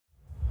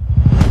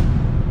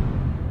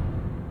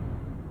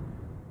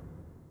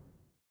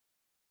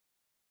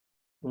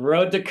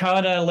Road to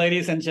Kona,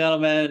 ladies and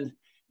gentlemen.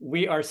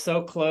 We are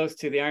so close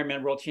to the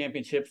Ironman World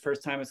Championship.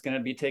 First time it's going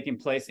to be taking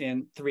place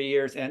in 3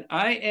 years. And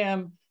I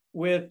am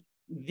with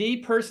the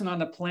person on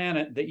the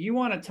planet that you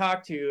want to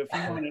talk to if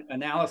you want an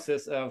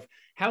analysis of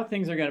how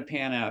things are going to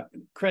pan out.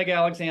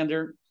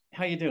 Craig+Alexander,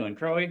 how you doing,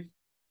 Crowie?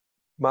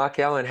 Mark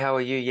Allen, how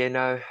are you? Yeah,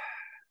 no,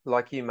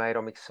 like you, mate,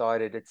 I'm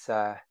excited.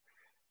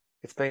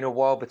 It's been a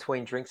while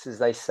between drinks, as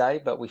they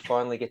say, but we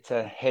finally get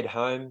to head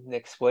home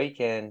next week,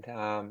 and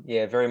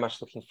yeah, very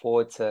much looking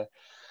forward to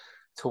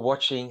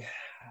watching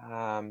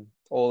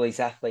all these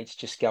athletes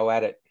just go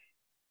at it.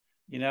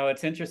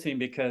 It's interesting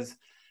because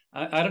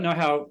I don't know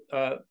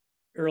how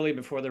early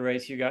before the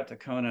race you got to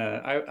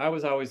Kona. I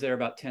was always there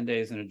about 10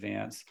 days in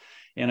advance.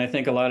 And I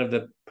think a lot of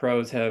the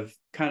pros have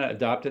kind of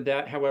adopted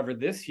that. However,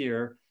 this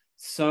year,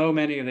 so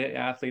many of the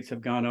athletes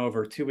have gone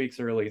over 2 weeks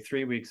early,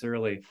 3 weeks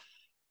early.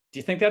 Do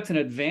you think that's an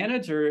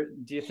advantage, or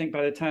do you think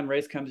by the time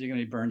race comes, you're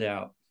going to be burned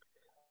out?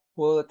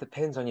 Well, it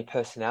depends on your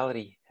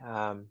personality.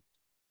 I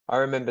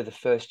remember the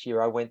first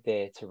year I went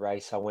there to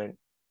race, I went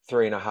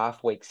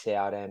 3.5 weeks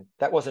out, and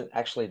that wasn't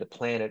actually the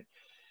plan.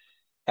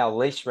 Our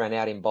lease ran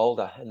out in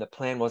Boulder, and the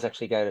plan was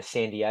actually go to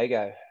San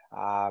Diego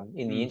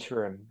in the Mm.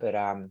 interim. But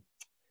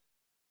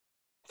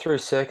through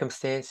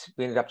circumstance,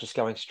 we ended up just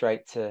going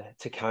straight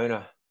to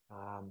Kona.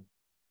 Um,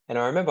 and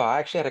I remember I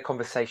actually had a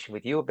conversation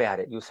with you about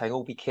it. You were saying,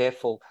 "Oh, be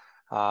careful.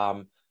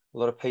 A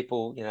lot of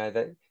people,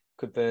 that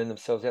could burn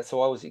themselves out."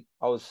 So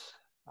I was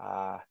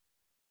uh,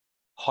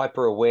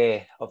 hyper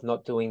aware of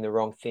not doing the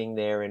wrong thing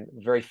there, and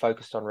very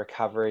focused on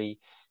recovery,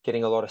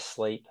 getting a lot of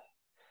sleep,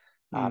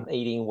 Mm.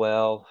 eating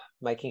well,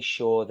 making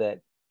sure that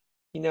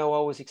I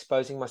was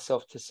exposing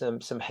myself to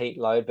some heat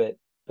load,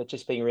 but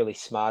just being really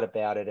smart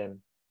about it.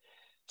 And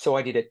so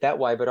I did it that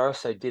way, but I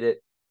also did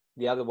it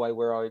the other way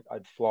where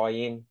I'd fly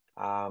in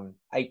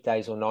 8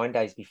 days or 9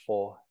 days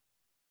before,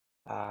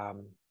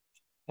 um,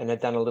 and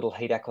had done a little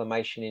heat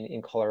acclimation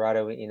in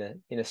Colorado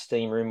in a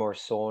steam room or a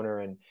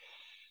sauna, and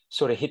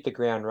sort of hit the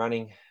ground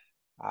running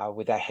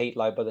with that heat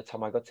load by the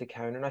time I got to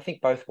Kona. And I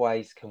think both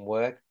ways can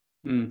work.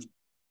 Mm.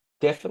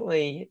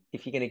 Definitely,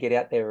 if you're going to get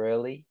out there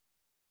early,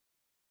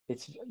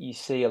 you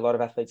see a lot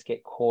of athletes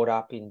get caught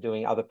up in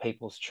doing other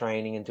people's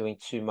training and doing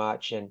too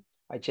much. And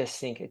I just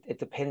think it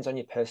depends on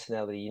your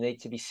personality. You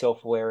need to be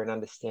self-aware and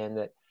understand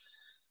that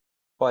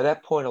by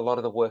that point, a lot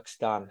of the work's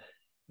done.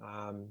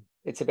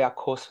 It's about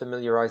course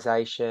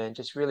familiarization,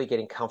 just really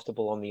getting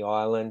comfortable on the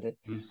island,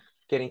 Mm.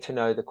 getting to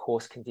know the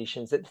course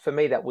conditions. That for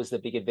me, that was the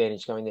big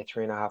advantage going there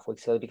 3.5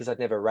 weeks early, because I'd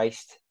never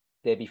raced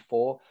there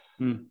before.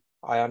 Mm.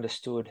 I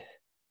understood,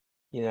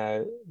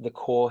 the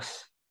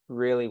course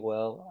really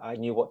well. I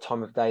knew what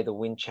time of day the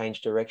wind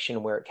changed direction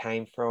and where it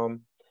came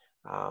from.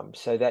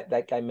 So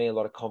that gave me a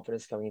lot of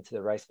confidence going into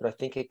the race. But I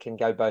think it can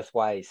go both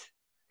ways.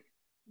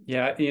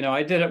 Yeah,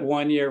 I did it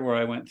one year where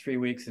I went 3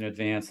 weeks in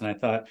advance, and I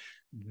thought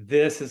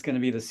this is going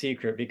to be the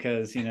secret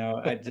because,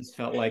 I just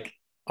felt like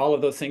all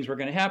of those things were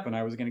going to happen.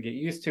 I was going to get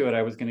used to it.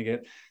 I was going to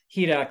get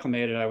heat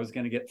acclimated. I was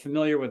going to get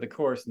familiar with the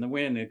course and the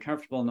wind and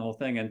comfortable in the whole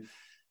thing. And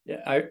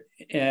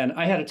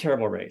I had a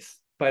terrible race.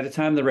 By the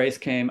time the race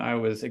came, I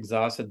was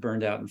exhausted,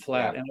 burned out, and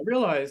flat. Yeah. And I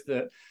realized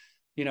that,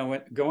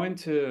 when going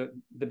to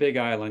the Big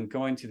Island,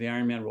 going to the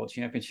Ironman World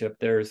Championship,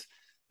 there's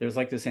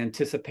like this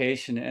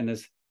anticipation and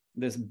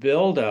this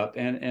build up,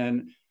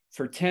 and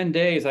for 10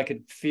 days I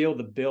could feel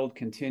the build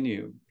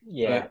continue.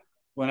 Yeah. But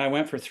when I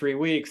went for 3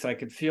 weeks, I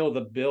could feel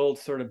the build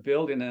sort of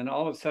building, and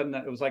all of a sudden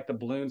it was like the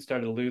balloon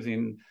started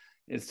losing.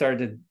 It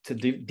started to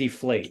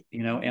deflate,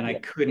 and I Yeah.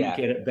 couldn't Yeah.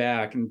 get it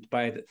back. And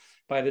by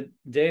the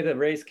day the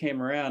race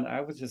came around,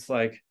 I was just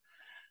like,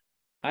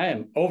 I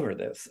am over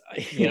this.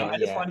 Yeah. I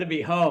just Yeah. wanted to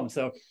be home.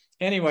 So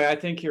anyway, I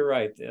think you're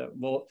right.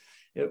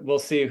 We'll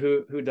see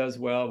who does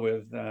well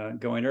with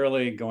going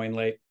early, going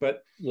late.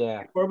 But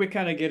Yeah. before we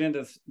kind of get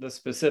into the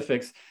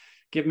specifics,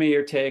 give me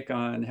your take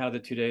on how the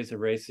 2 days of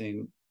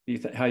racing,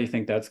 how you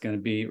think that's going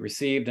to be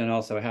received, and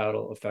also how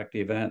it'll affect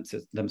the events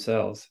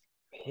themselves.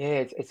 Yeah.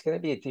 It's going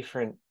to be a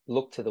different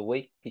look to the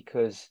week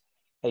because,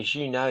 as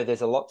you know,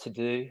 there's a lot to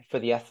do for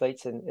the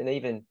athletes, and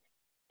even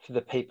for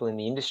the people in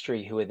the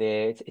industry who are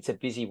there. It's a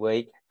busy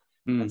week.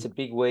 It's a Mm.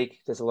 big week.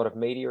 There's a lot of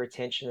media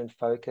attention and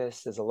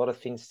focus. There's a lot of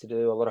things to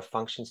do, a lot of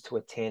functions to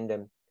attend.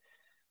 And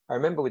I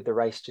remember with the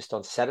race just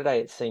on Saturday,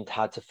 it seemed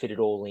hard to fit it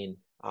all in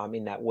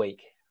that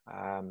week.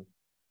 Um,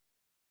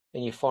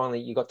 and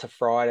you got to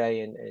Friday,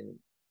 and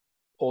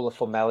all the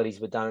formalities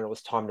were done and it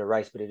was time to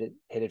race, but it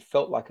had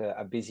felt like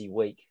a busy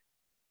week.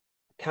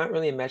 Can't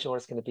really imagine what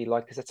it's going to be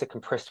like because it's a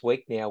compressed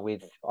week now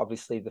with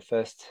obviously the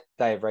first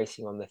day of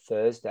racing on the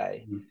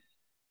Thursday. Mm.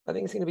 I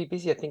think it's going to be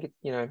busy. I think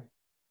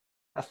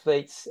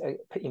athletes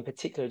in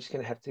particular are just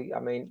going to have to, I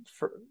mean,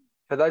 for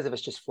those of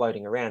us just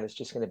floating around, it's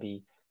just going to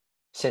be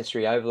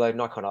sensory overload.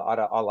 And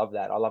I love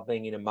that. I love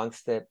being in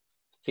amongst it,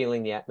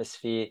 feeling the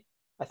atmosphere.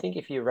 I think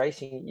if you're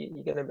racing,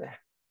 you're going to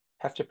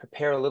have to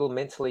prepare a little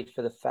mentally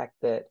for the fact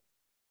that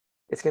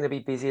it's going to be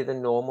busier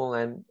than normal,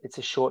 and it's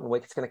a shortened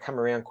week. It's going to come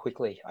around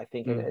quickly, I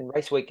think. And, Mm. and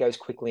race week goes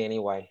quickly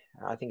anyway.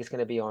 I think it's going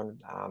to be on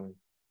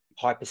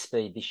hyper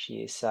speed this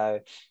year.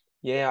 So,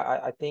 yeah,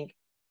 I think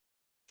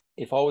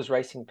if I was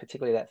racing,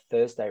 particularly that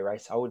Thursday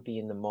race, I would be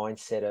in the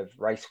mindset of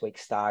race week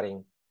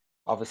starting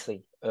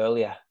obviously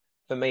earlier.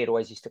 For me, it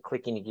always used to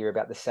click into gear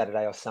about the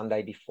Saturday or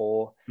Sunday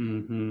before.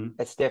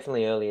 It's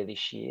definitely earlier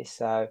this year.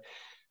 So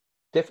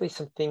definitely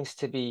some things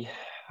to be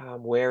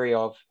wary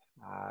of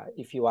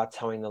if you are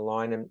towing the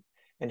line,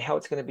 and how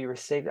it's going to be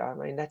received. I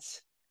mean,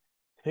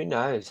 who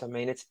knows? I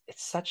mean, it's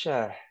such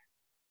a,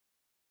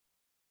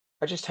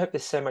 I just hope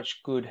there's so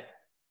much good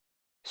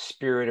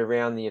spirit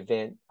around the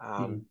event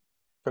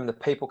from the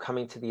people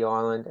coming to the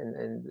island,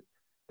 and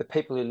the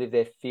people who live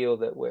there feel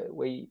that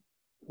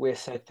we're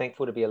so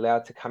thankful to be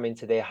allowed to come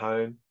into their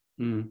home,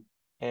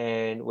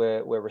 and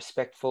we're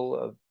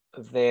respectful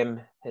of them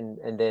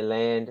and their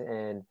land,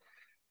 and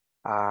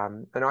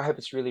I hope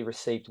it's really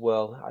received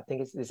well. I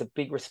think there's a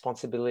big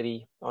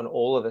responsibility on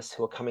all of us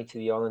who are coming to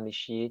the island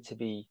this year to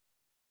be,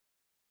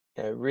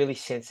 you know, really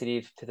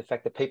sensitive to the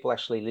fact that people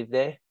actually live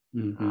there,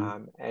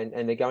 and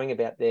they're going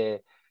about their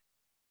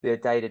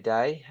day to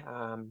day,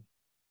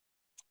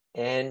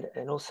 and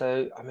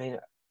also, I mean,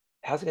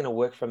 how's it going to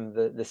work from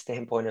the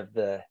standpoint of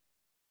the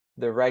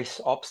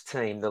race ops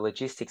team, the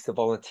logistics, the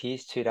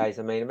volunteers, 2 days?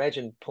 I mean,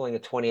 imagine pulling a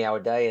 20-hour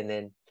day and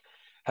then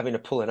having to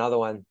pull another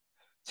one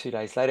 2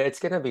 days later.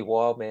 It's going to be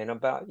wild, man.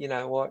 But you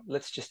know what?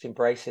 Let's just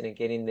embrace it and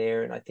get in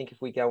there. And I think if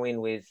we go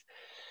in with,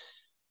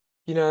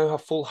 you know, a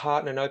full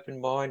heart and an open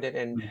mind,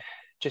 and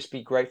just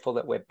be grateful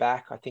that we're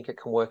back, I think it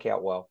can work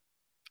out well.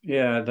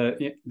 Yeah,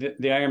 the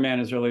Ironman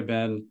has really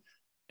been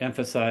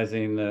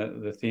emphasizing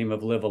the theme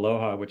of Live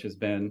Aloha, which has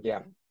been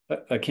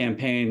a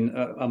campaign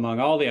among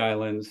all the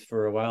islands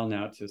for a while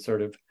now to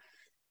sort of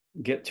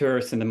get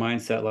tourists in the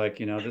mindset, like,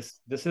 you know,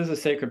 this is a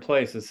sacred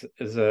place. This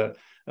is a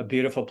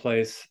beautiful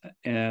place,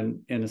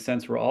 and in a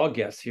sense, we're all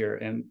guests here,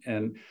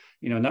 and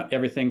you know, not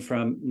everything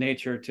from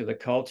nature to the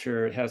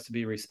culture, it has to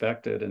be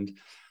respected. And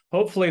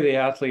hopefully the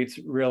athletes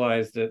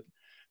realize that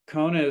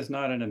Kona is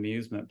not an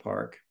amusement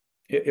park.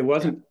 It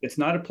wasn't. It's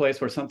not a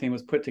place where something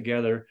was put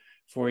together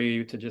for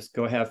you to just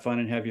go have fun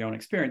and have your own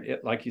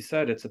experience. Like you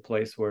said, it's a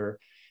place where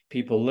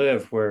people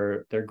live,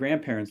 where their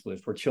grandparents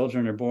live, where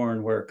children are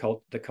born, where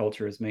the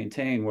culture is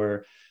maintained,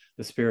 where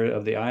the spirit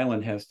of the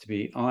island has to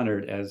be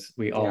honored, as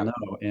we all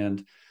know.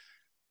 And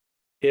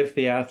if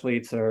the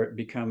athletes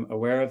become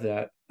aware of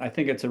that, I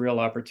think it's a real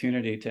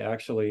opportunity to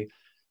actually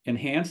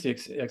enhance the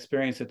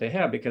experience that they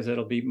have, because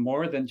it'll be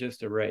more than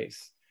just a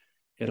race.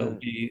 It'll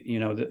be, you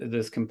know,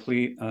 this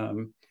complete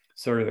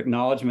sort of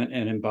acknowledgement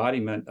and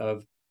embodiment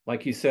of,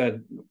 like you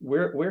said,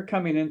 we're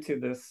coming into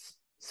this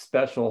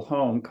special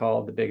home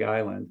called the Big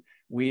Island.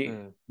 We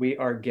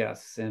are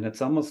guests, and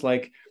it's almost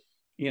like,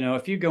 you know,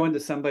 if you go into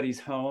somebody's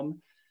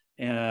home,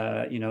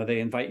 you know, they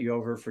invite you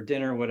over for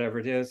dinner, whatever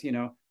it is, you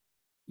know,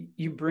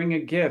 you bring a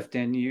gift,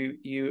 and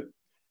you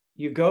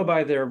go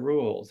by their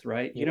rules,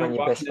 right? You don't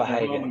walk into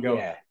their home and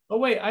go, oh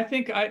wait, I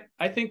think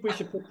we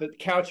should put the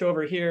couch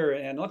over here,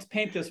 and let's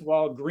paint this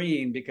wall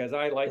green because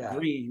I like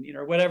green, you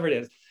know, whatever it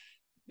is.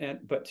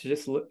 But to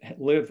just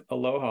live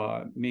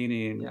aloha,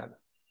 meaning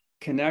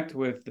connect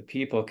with the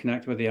people,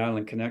 connect with the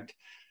island, connect,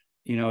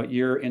 you know,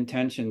 your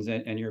intentions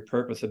and your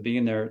purpose of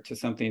being there to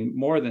something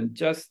more than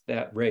just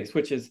that race,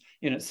 which is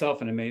in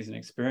itself an amazing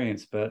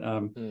experience. But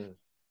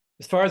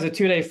as far as a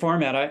 2-day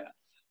format,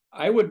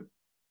 I would,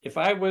 if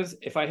I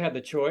had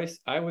the choice,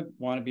 I would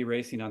want to be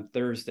racing on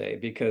Thursday,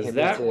 because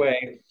that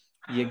way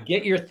you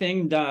get your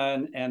thing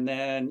done, and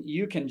then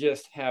you can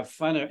just have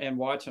fun and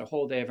watch a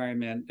whole day of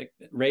Ironman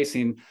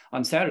racing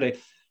on Saturday.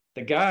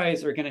 The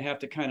guys are going to have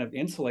to kind of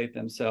insulate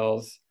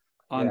themselves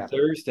on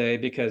Thursday,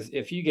 because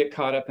if you get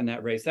caught up in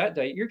that race that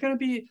day, you're going to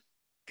be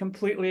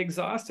completely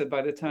exhausted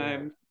by the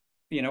time,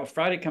 you know,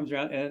 Friday comes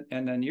around,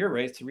 and then your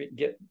race to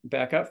get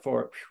back up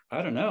for it.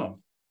 I don't know.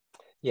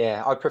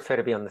 Yeah, I'd prefer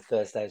to be on the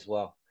Thursday as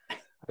well.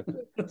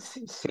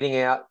 Sitting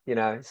out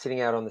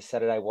on the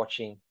Saturday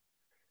watching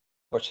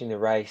the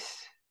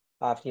race,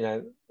 after, you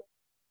know,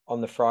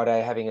 on the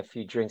Friday having a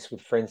few drinks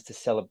with friends to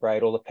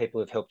celebrate all the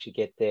people who've helped you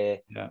get there.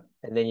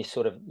 And then you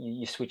sort of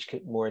you switch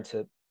more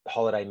into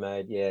holiday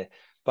mode.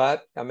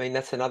 But I mean,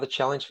 that's another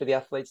challenge for the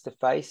athletes to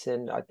face,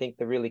 and I think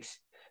the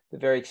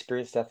very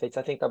experienced athletes,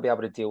 I think they'll be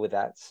able to deal with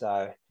that.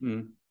 So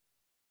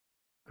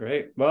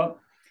great. Well,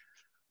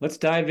 let's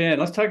dive in.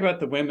 Let's talk about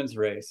the women's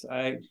race.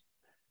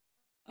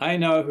 I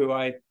know who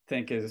I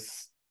think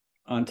is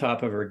on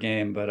top of her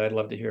game, but I'd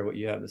love to hear what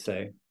you have to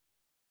say.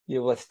 Yeah,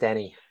 well, that's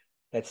Danny.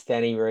 That's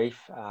Danny Reef.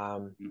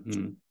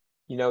 You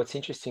know, it's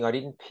interesting. I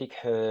didn't pick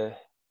her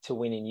to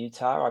win in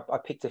Utah. I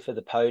picked her for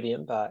the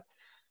podium, but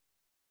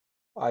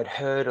I'd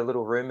heard a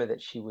little rumor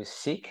that she was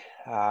sick.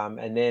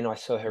 And then I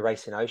saw her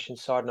race in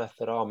Oceanside, and I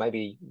thought, oh,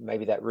 maybe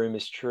that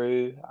rumor's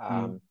true.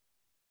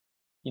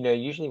 You know,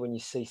 usually when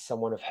you see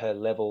someone of her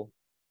level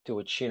do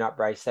a tune-up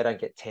race, they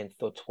don't get 10th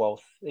or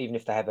 12th, even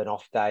if they have an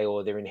off day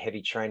or they're in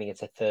heavy training,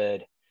 it's a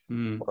third.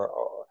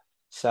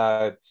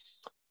 So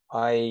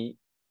I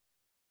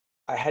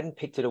hadn't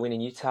picked her to win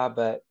in Utah,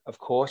 but of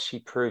course she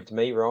proved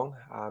me wrong.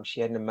 She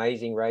had an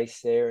amazing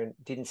race there and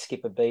didn't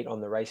skip a beat on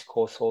the race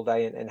course all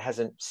day, and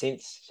hasn't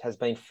since, has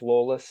been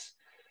flawless,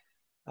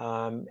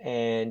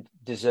 and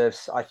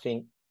deserves, I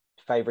think,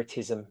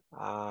 favoritism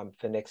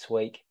for next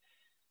week.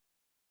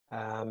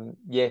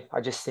 Yeah,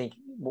 I just think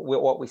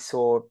what we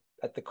saw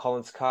at the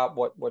Collins Cup,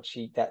 what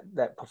she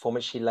that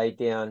performance she laid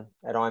down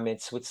at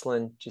Ironman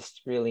Switzerland,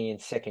 just really in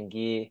second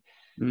gear.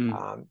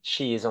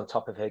 She is on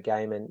top of her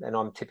game, and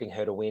I'm tipping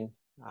her to win.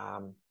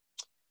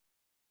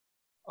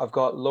 I've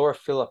got Laura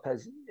Phillip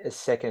as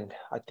second.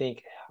 I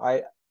think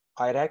I'd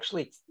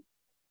actually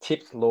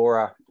tipped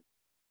Laura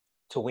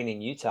to win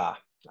in Utah.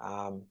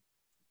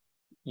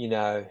 You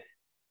know,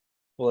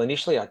 well,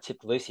 initially I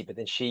tipped Lucy, but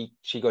then she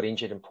got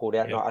injured and pulled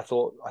out. Yeah. And I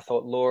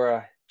thought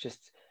Laura,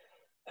 just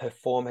her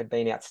form had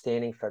been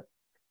outstanding for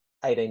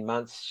 18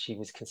 months. She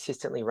was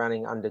consistently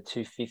running under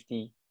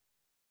 250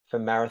 for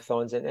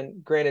marathons,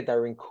 and granted they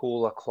were in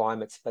cooler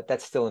climates, but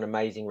that's still an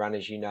amazing run,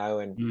 as you know.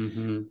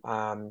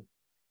 And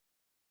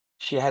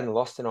she hadn't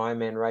lost an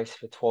Ironman race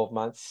for 12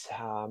 months.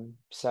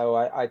 So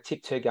I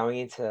tipped her going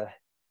into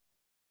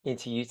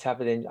Utah,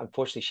 but then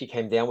unfortunately she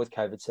came down with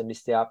COVID, so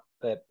missed out.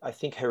 But I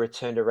think her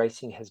return to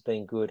racing has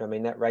been good. I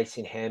mean, that race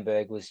in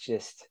Hamburg was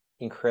just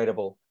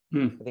incredible.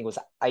 I think it was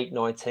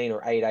 8:19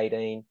 or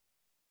 8:18,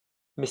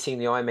 missing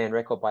the Ironman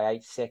record by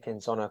 8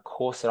 seconds on a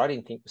course that I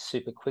didn't think was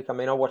super quick. I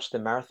mean, I watched the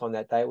marathon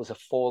that day. It was a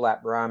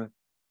 4-lap run,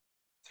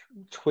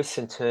 twists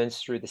and turns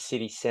through the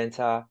city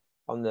centre.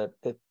 On the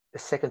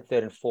second,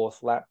 third, and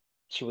fourth lap,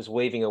 she was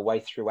weaving her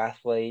way through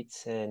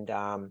athletes, and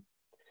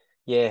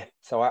yeah,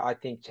 so I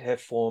think her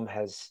form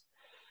has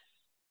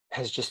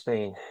just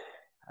been,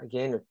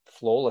 again,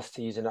 flawless,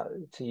 to use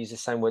the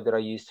same word that I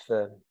used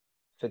for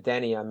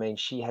Danny. I mean,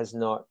 she has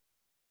not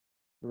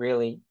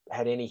really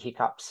had any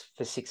hiccups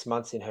for 6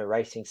 months in her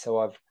racing. So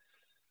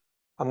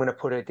I'm going to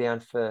put her down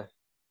for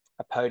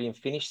a podium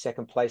finish,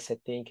 second place, I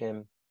think,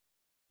 and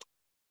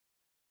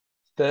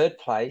third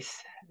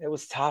place. It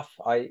was tough.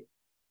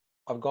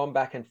 I've gone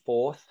back and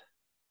forth.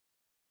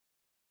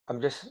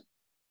 I'm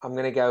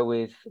going to go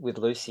with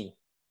Lucy.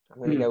 I'm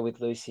going to go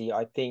with Lucy.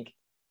 I think,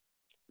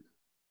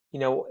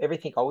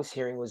 everything I was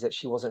hearing was that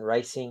she wasn't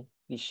racing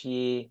this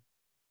year.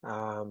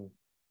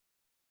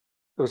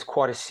 It was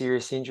quite a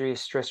serious injury, a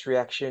stress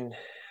reaction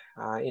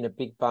in a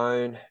big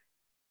bone.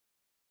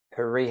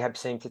 Her rehab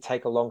seemed to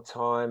take a long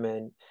time,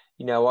 and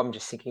I'm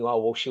just thinking, oh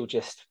well, she'll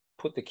just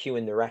put the cue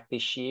in the rack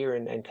this year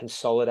and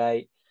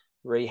consolidate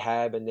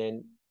rehab and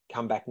then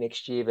come back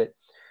next year. But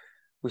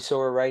we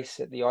saw a race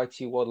at the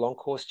ITU World Long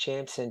Course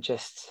Champs and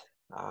just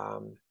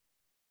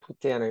put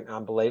down an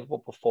unbelievable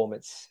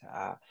performance.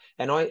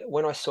 And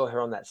when I saw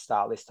her on that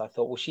start list, I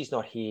thought, well, she's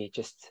not here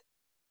just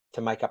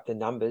to make up the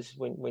numbers.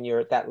 When you're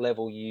at that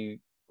level,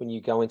 when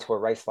you go into a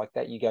race like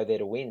that, you go there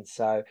to win.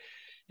 So,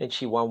 and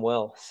she won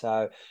well.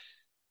 So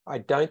I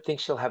don't think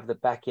she'll have the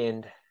back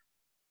end.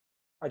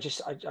 I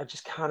just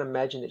can't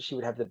imagine that she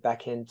would have the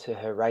back end to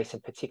her race,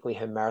 and particularly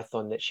her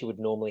marathon, that she would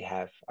normally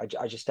have.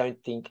 I just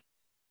don't think.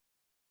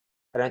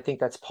 I don't think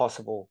that's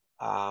possible,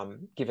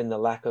 given the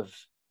lack of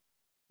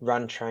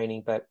run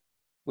training. But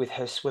with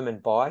her swim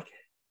and bike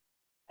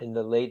and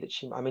the lead that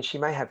she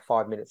may have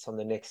 5 minutes on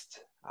the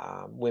next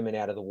women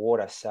out of the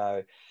water.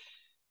 So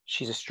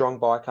she's a strong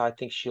biker. I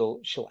think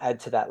she'll add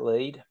to that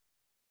lead,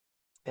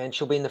 and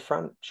she'll be in the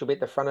front. She'll be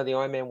at the front of the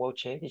Ironman World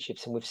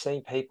Championships. And we've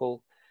seen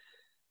people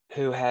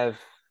who have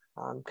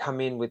come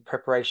in with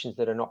preparations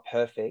that are not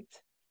perfect,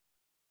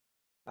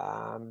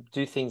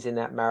 do things in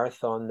that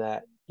marathon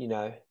that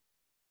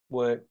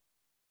weren't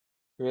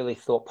really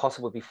thought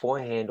possible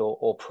beforehand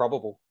or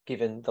probable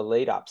given the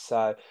lead up.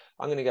 So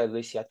I'm going to go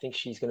Lucy. I think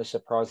she's going to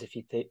surprise a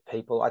few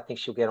people. I think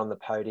she'll get on the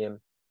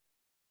podium.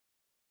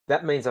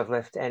 That means I've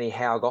left Annie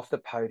Haug off the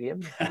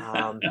podium.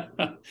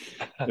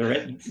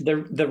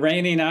 The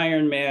reigning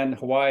Ironman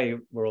Hawaii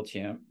world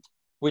champ.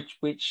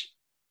 Which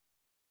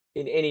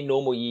in any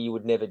normal year you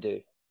would never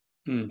do.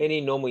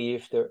 Any normal year,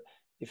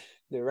 if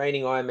the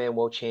reigning Ironman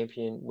world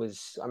champion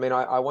was,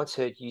 I once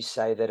heard you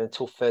say that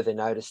until further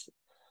notice,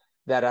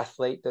 that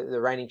athlete, the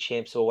reigning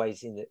champ's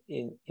always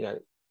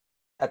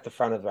at the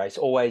front of the race,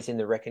 always in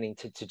the reckoning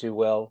to do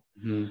well,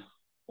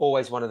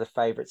 always one of the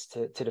favorites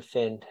to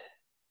defend,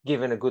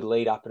 given a good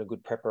lead up and a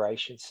good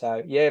preparation.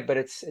 So yeah, but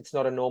it's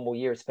not a normal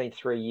year. It's been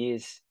 3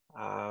 years,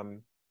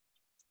 and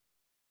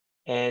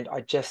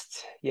I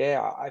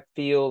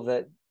feel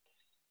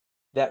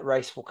that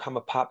race will come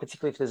apart,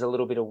 particularly if there's a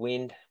little bit of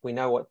wind. We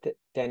know what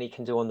Danny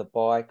can do on the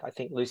bike. I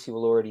think Lucy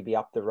will already be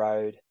up the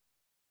road.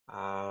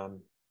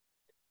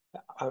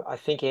 I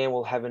think Anne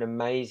will have an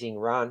amazing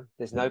run.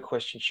 There's no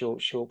question she'll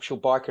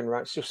bike and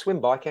run. She'll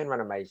swim, bike, and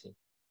run amazing,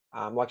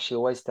 like she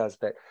always does.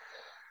 But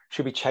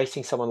she'll be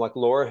chasing someone like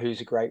Laura, who's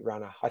a great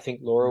runner. I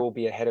think Laura will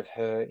be ahead of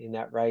her in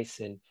that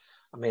race. And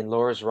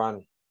Laura's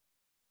run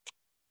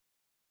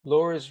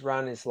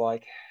is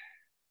like,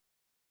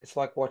 it's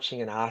like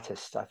watching an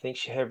artist. I think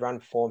her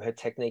run form, her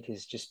technique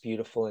is just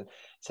beautiful. And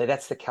so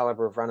that's the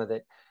caliber of runner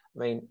that,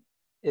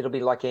 it'll be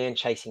like Anne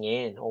chasing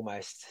Anne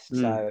almost.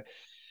 So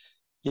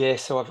yeah,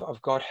 so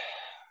I've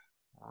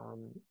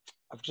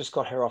just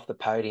got her off the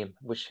podium,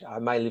 which I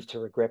may live to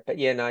regret. But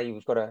yeah, no,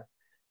 we've got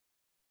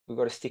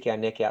to stick our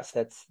neck out.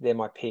 So they're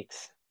my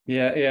picks.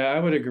 Yeah, I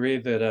would agree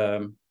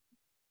that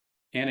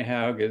Annie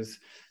Haug is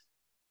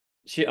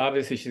she's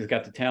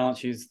got the talent.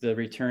 She's the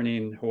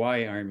returning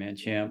Hawaii Ironman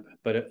champ,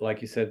 but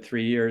like you said,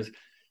 3 years,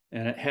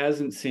 and it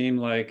hasn't seemed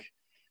like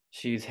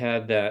she's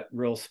had that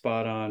real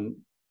spot on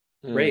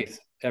race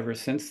ever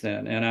since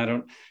then. And I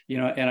don't,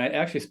 and I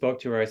actually spoke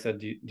to her. I said,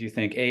 do you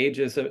think age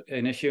is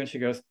an issue? And she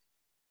goes,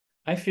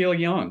 I feel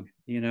young.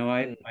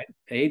 I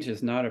age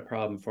is not a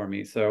problem for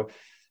me. So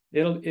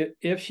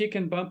if she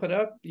can bump it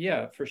up,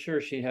 yeah, for sure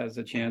she has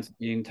a chance of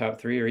being top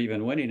three or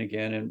even winning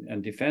again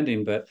and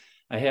defending. But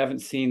I haven't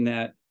seen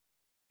that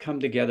come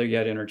together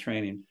yet in her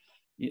training.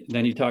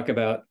 Then you talk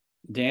about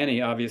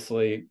Danny,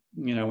 obviously,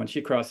 when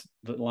she crossed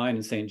the line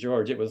in St.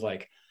 George, it was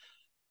like,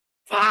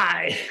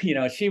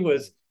 she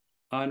was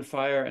on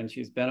fire, and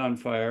she's been on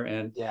fire.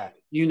 And Yeah.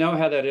 you know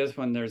how that is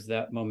when there's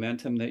that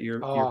momentum that you're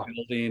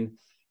building,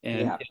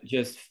 and it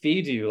just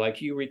feeds you.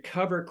 Like, you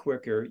recover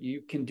quicker,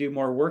 you can do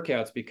more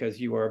workouts because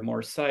you are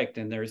more psyched.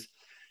 And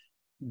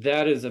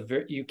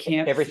you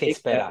can't Everything's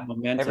fake that better.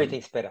 momentum.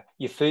 Everything's better.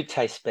 Your food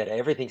tastes better.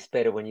 Everything's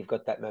better when you've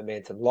got that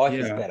momentum. Life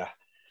is better.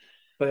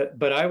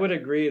 But I would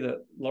agree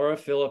that Laura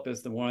Philipp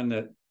is the one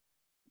that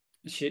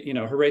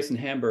her race in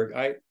Hamburg.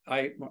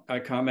 I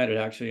commented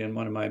actually in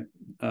one of my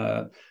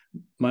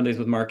Mondays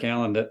with Mark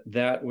Allen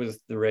that was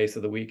the race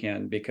of the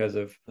weekend because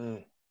of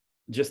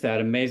just that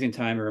amazing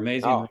time or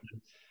amazing run.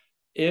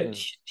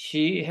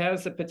 She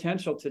has the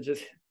potential to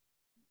just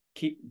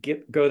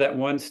go that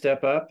one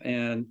step up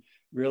and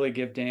really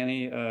give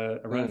Danny a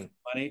run for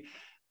money.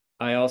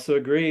 I also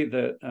agree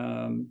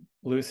that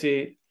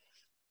Lucy,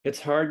 it's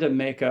hard to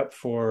make up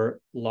for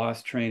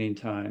lost training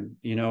time.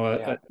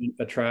 A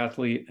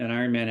triathlete, an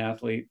Ironman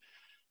athlete,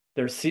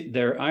 their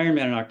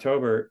Ironman in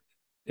October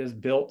is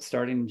built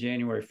starting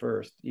January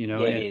 1st.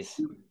 It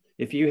is.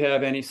 If you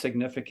have any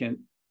significant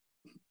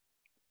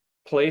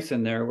place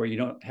in there where you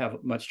don't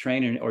have much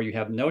training, or you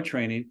have no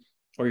training,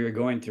 or you're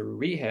going through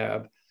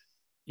rehab,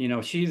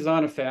 she's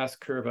on a fast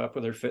curve up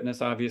with her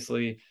fitness,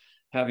 obviously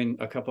having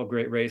a couple of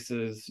great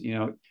races.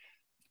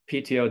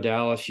 PTO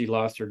Dallas, she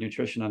lost her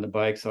nutrition on the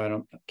bike, so I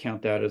don't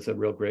count that as a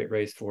real great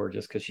race for her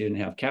just because she didn't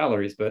have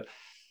calories. But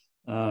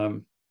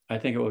I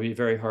think it will be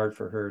very hard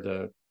for her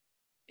to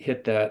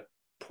hit that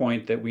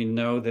point that we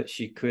know that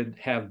she could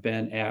have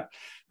been at,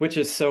 which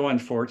is so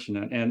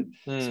unfortunate. And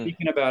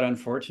speaking about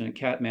unfortunate,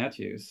 Kat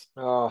Matthews.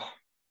 Oh,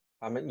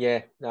 I mean,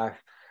 yeah, no,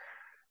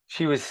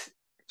 she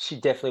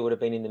definitely would have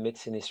been in the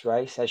midst in this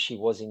race, as she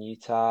was in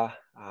Utah.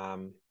 I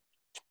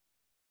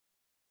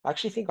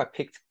actually think I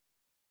picked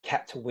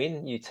Kat to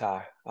win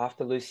Utah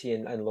after Lucy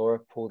and Laura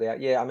pulled out.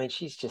 Yeah, I mean,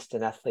 she's just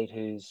an athlete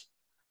who's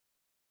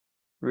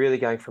really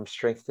going from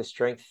strength to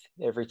strength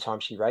every time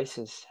she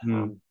races.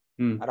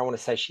 I don't want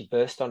to say she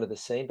burst onto the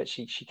scene, but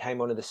she came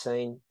onto the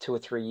scene 2 or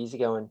 3 years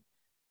ago, and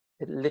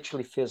it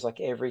literally feels like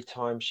every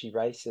time she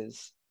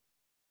races,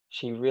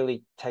 she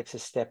really takes a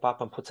step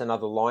up and puts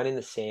another line in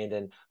the sand.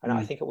 And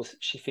I think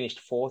she finished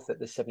 4th at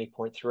the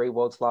 70.3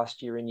 Worlds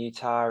last year in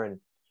Utah, and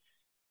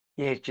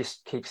yeah,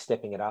 just keeps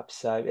stepping it up.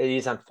 So it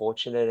is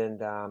unfortunate,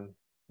 and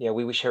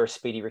we wish her a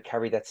speedy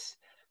recovery. That's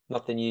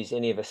not the news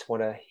any of us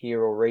want to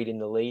hear or read in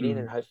the lead in,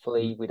 and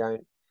hopefully we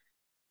don't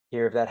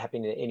hear of that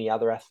happening to any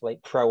other athlete,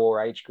 pro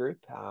or age group.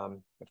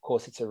 Of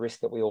course, it's a risk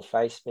that we all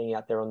face being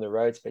out there on the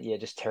roads, but yeah,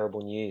 just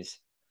terrible news.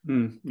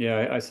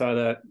 Yeah, I saw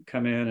that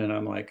come in, and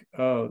I'm like,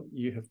 oh,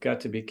 you have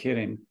got to be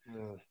kidding.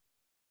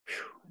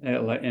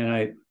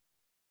 And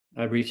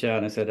I reached out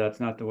and I said, that's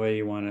not the way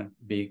you want to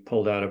be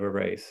pulled out of a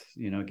race,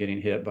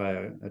 getting hit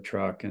by a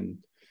truck. And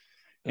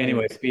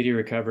anyway, speedy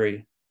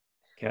recovery,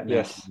 Kat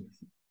Matthews.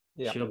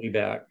 Yeah. She'll be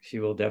back. She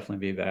will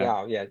definitely be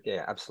back.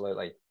 Yeah,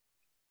 absolutely.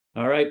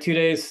 All right, 2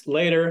 days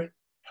later,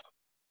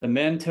 the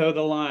men toe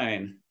the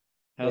line.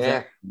 How's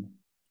that?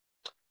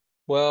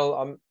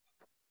 Well,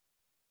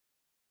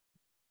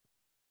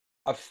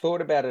 I've thought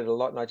about it a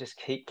lot, and I just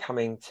keep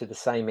coming to the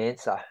same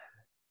answer.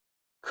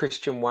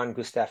 Christian 1,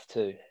 Gustav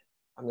 2.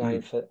 I'm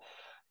going for,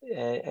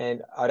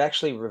 and I'd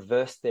actually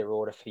reversed their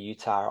order for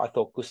Utah. I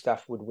thought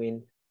Gustav would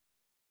win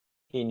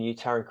in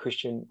Utah and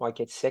Christian might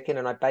get second,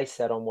 and I based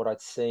that on what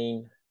I'd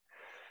seen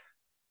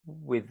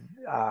with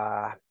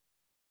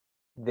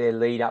their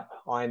lead up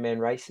Ironman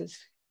races.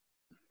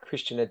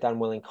 Christian had done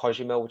well in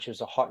Cozumel, which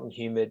was a hot and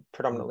humid,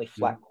 predominantly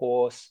flat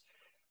course.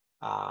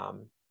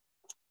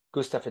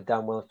 Gustav had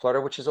done well in Florida,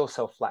 which is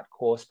also a flat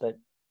course, but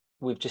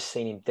we've just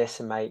seen him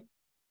decimate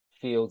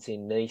fields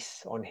in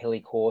Nice on hilly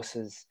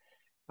courses.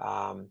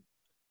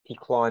 He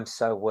climbs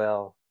so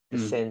well,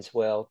 descends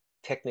well,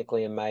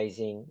 technically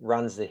amazing,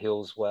 runs the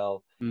hills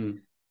well.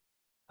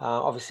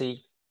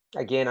 Obviously,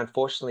 again,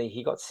 unfortunately,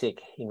 he got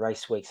sick in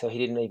race week, so he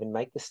didn't even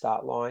make the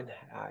start line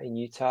in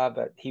Utah,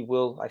 but he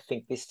will, I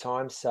think, this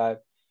time. So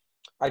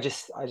I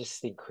just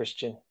think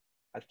Christian.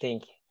 I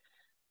think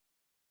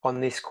on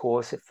this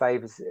course it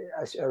favors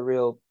a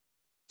real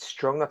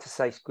strong. Not to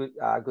say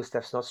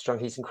Gustav's not strong;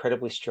 he's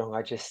incredibly strong.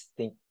 I just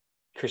think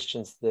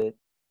Christian's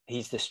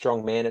he's the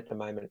strong man at the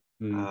moment.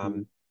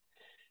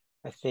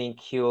 I think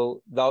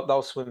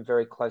they'll swim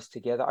very close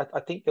together. I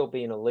think there'll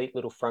be an elite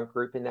little front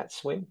group in that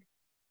swim.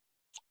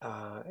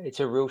 It's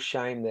a real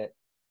shame that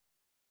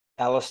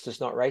Alistair's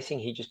not racing.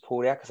 He just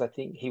pulled out because I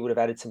think he would have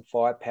added some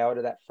firepower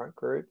to that front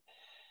group.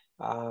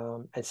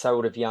 And so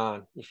would have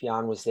Jan, if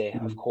Jan was there,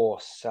 of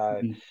course.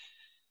 So,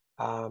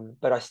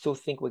 but I still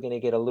think we're going to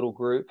get a little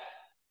group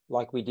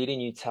like we did in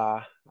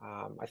Utah.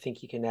 I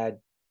think you can add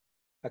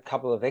a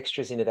couple of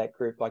extras into that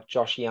group, like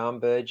Josh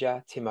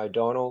Yarnberger, Tim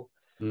O'Donnell.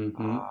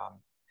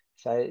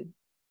 So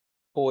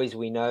boys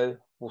we know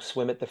will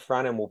swim at the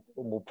front and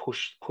will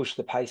push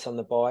the pace on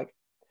the bike.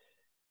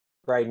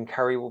 Braden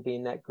Curry will be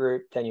in that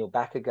group. Daniel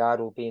Backergaard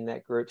will be in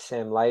that group.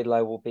 Sam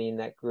Laidlow will be in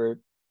that group.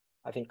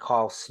 I think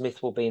Kyle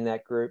Smith will be in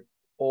that group.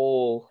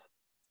 All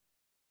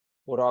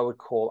what I would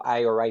call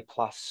A or A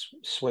plus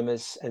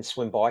swimmers and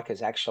swim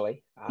bikers,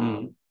 actually.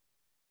 And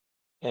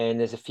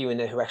there's a few in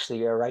there who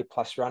actually are A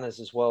plus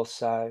runners as well.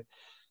 So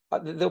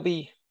there'll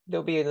be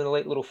an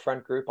elite little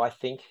front group, I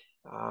think,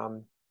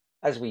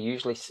 as we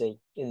usually see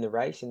in the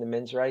race, in the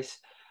men's race.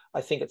 I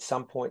think at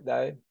some point,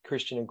 though,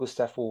 Christian and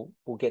Gustav will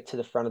get to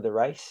the front of the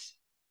race,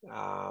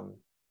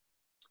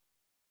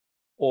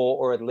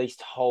 or at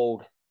least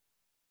hold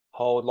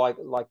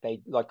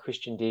like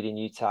Christian did in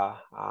Utah.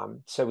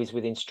 So he's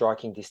within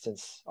striking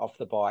distance off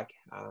the bike.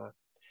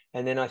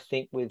 And then I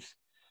think with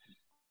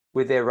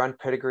their run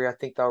pedigree, I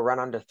think they'll run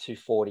under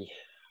 240.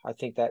 I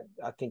think they're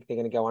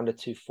going to go under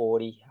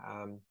 240.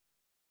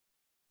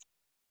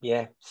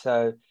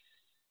 So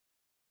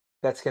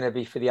that's going to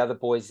be for the other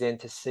boys then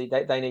to see.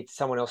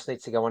 Someone else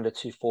needs to go under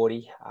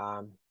 240,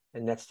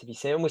 and that's to be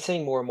seen. And we're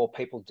seeing more and more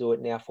people do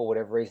it now for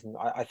whatever reason.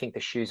 I think the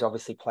shoes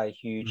obviously play a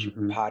huge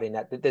part in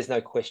that. There's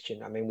no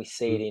question. I mean, we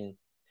see it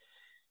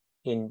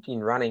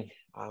in running,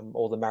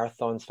 all the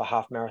marathons for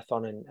half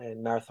marathon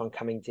and marathon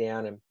coming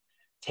down and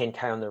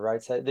 10K on the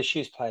road. So the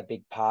shoes play a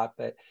big part.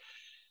 But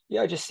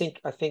yeah, I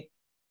think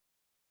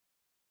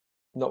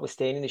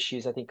notwithstanding the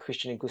shoes, I think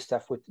Christian and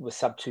Gustav were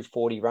sub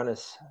 240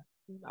 runners.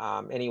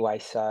 Anyway,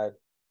 so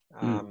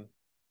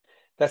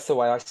that's the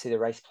way I see the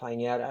race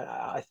playing out.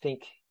 I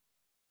think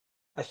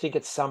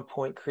at some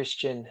point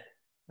Christian,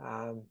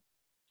 and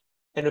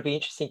it'll be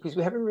interesting because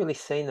we haven't really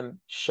seen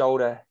them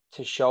shoulder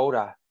to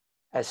shoulder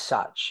as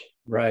such.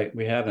 Right,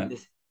 we haven't.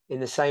 In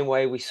the same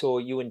way we saw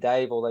you and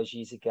Dave all those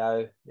years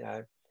ago.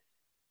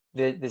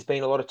 There's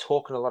been a lot of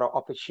talk and a lot of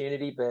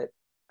opportunity, but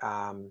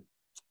I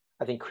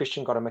think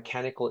Christian got a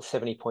mechanical at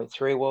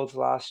 70.3 Worlds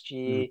last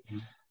year.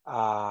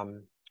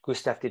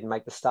 Gustav didn't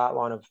make the start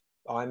line of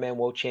Ironman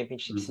World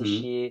Championships this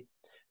year.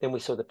 Then we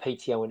saw the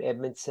PTO in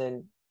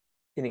Edmonton.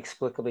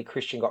 Inexplicably,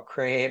 Christian got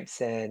cramps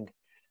and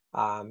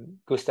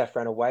Gustav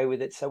ran away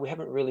with it. So we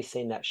haven't really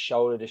seen that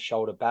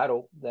shoulder-to-shoulder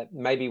battle that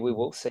maybe we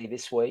will see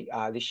this week,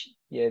 the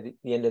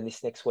end of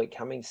this next week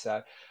coming.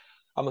 So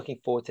I'm looking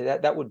forward to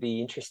that. That would be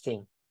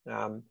interesting,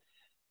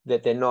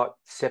 that they're not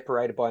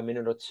separated by a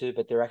minute or two,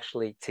 but they're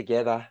actually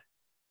together.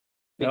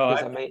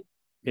 Because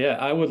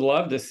I would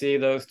love to see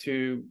those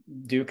two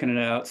duking it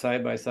out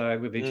side by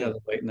side with each other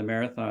late in the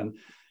marathon.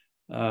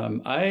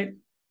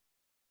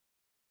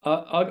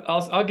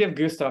 I'll give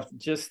Gustav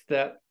just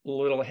that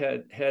little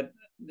head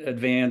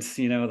advance,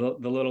 the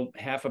little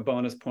half a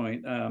bonus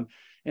point.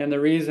 And the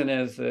reason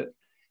is that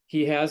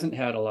he hasn't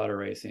had a lot of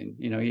racing.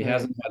 He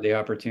hasn't had the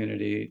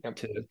opportunity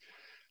to,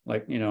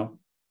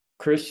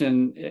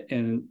 Christian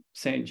in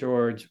St.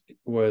 George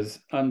was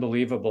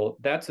unbelievable.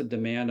 That's a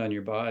demand on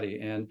your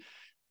body. And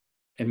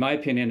in my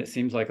opinion, it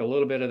seems like a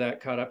little bit of that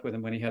caught up with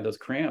him when he had those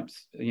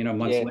cramps,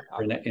 months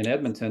later in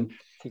Edmonton.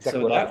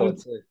 Exactly what I thought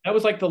too. That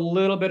was like the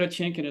little bit of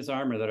chink in his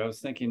armor that I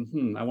was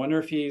thinking, I wonder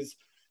if he's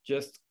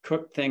just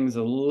cooked things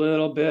a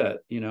little bit.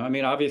 I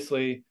mean,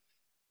 obviously,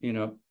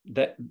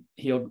 that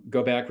he'll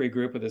go back,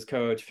 regroup with his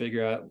coach,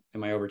 figure out,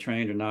 am I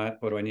overtrained or not?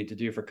 What do I need to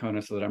do for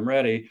Kona so that I'm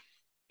ready?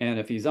 And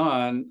if he's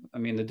on, I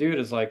mean, the dude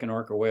is like an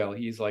orca whale.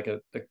 He's like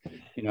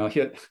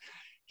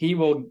he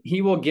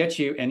will get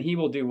you, and he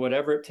will do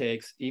whatever it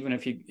takes, even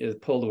if he is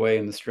pulled away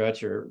in the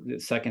stretch or the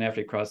second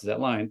after he crosses that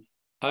line.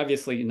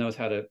 Obviously, he knows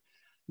how to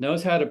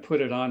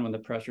put it on when the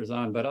pressure's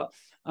on. But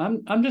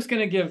I'm just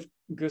going to give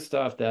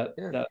Gustav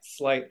that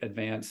slight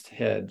advanced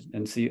head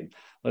and see.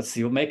 Let's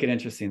see. We'll make it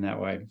interesting that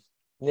way.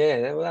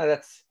 Yeah, well,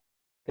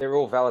 they're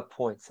all valid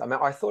points. I mean,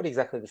 I thought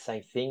exactly the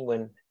same thing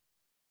when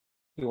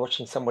you're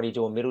watching somebody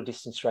do a middle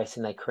distance race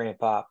and they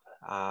cramp up.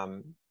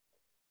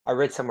 I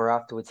read somewhere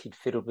afterwards he'd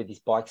fiddled with his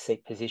bike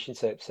seat position,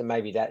 so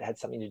maybe that had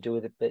something to do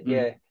with it. But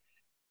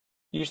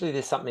usually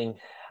there's something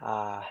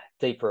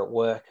deeper at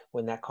work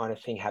when that kind of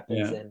thing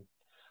happens. And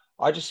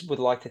I just would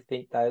like to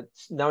think, though,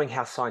 knowing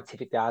how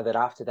scientific they are, that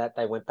after that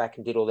they went back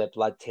and did all their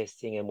blood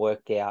testing and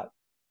worked out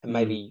and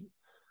maybe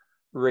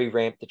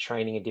re-ramped the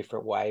training a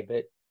different way.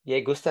 But yeah,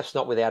 Gustav's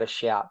not without a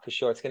shout for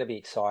sure. It's going to be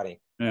exciting.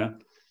 Yeah.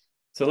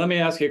 So let me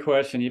ask you a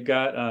question. You've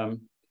got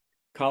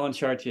Colin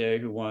Chartier,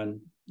 who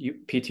won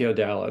PTO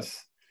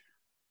Dallas.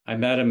 I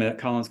met him at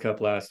Collins Cup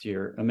last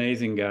year.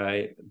 Amazing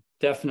guy.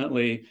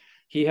 Definitely,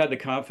 he had the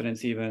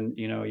confidence even,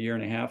 a year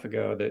and a half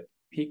ago that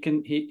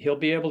he'll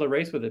be able to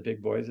race with the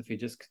big boys if he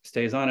just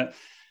stays on it.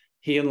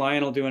 He and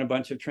Lionel doing a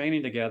bunch of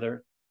training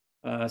together.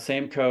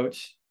 Same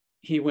coach.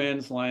 He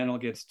wins. Lionel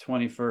gets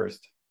 21st.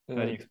 How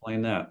do you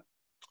explain that?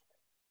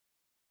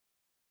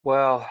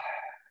 Well,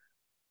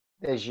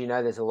 as you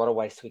know, there's a lot of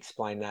ways to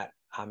explain that.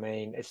 I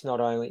mean,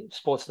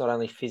 sport's not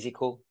only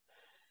physical,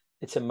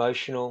 it's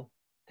emotional.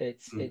 Mm.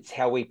 It's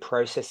how we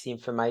process the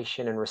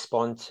information and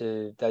respond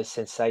to those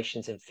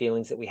sensations and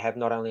feelings that we have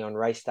not only on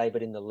race day,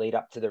 but in the lead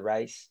up to the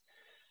race.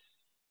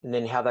 And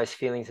then how those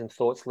feelings and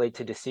thoughts lead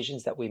to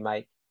decisions that we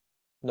make,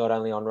 not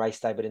only on race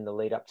day, but in the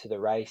lead up to the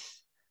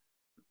race.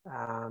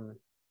 Um,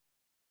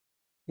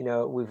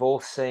 we've all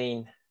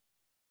seen,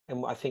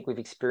 and I think we've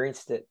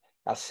experienced it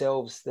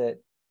ourselves, that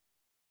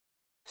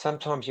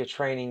sometimes your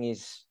training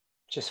is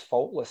just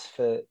faultless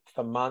for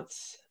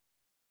months.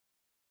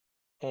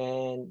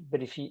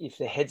 But if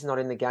the head's not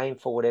in the game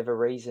for whatever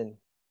reason,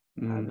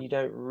 Mm. you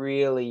don't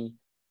really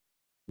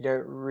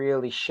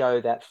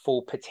show that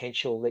full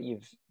potential that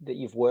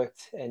you've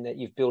worked and that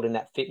you've built in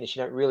that fitness.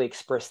 You don't really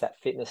express that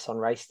fitness on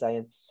race day.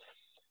 And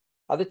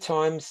other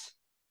times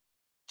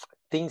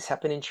things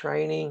happen in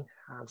training.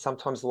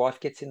 Sometimes life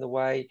gets in the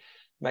way.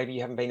 Maybe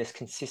you haven't been as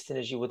consistent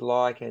as you would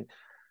like,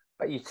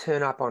 but you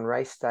turn up on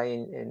race day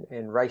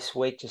and race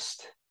week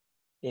just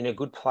in a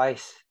good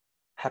place,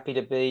 happy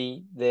to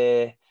be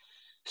there,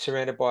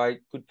 surrounded by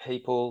good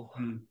people,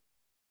 Mm.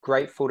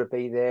 grateful to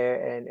be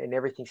there, and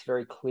everything's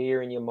very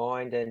clear in your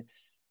mind, and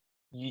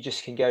you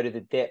just can go to the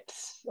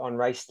depths on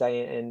race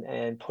day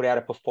and put out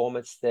a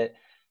performance that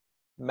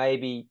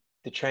maybe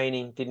the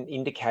training didn't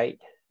indicate.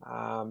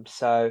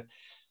 So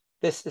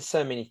there's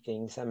so many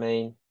things. I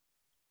mean,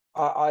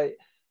 I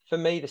for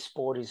me the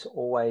sport is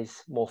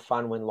always more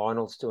fun when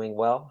Lionel's doing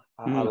well.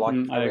 I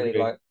I really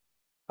agree. like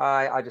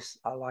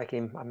I like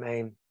him. I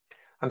mean,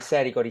 I'm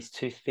sad he got his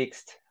tooth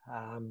fixed.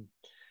 I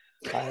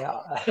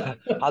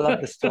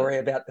love the story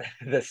about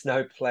the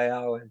snow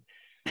plow and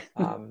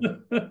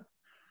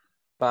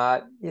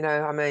but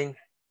I mean,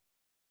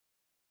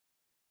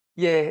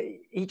 yeah,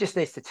 he just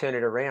needs to turn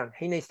it around.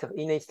 He needs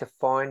to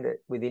find it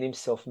within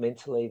himself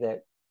mentally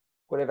that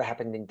whatever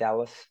happened in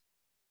Dallas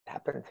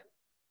happened.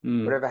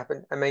 Mm. Whatever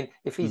happened. I mean,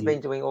 if he's been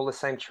Mm. doing all the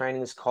same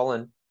training as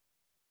Colin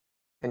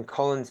and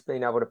Colin's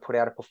been able to put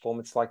out a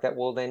performance like that,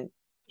 well then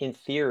in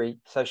theory,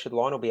 so should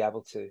Lionel be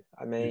able to.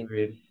 I mean,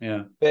 Agreed.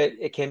 Yeah. but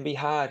it can be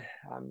hard.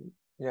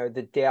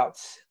 The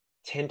doubts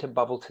tend to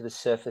bubble to the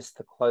surface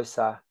the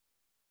closer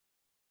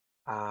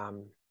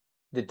um,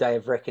 the day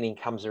of reckoning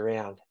comes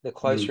around. The Mm.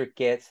 closer it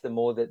gets, the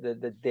more that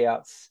the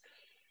doubts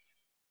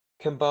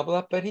can bubble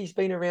up. But he's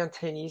been around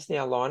 10 years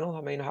now, Lionel.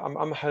 I mean,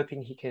 I'm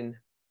hoping he can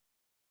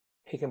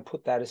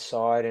put that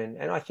aside,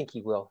 and I think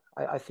he will.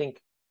 I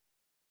think,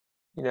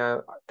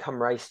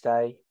 come race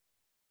day.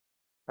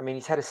 I mean,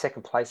 he's had a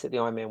second place at the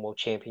Ironman World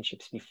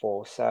Championships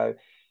before, so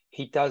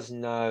he does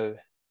know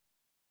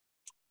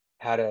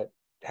how to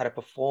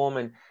perform.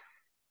 And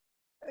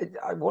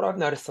what I've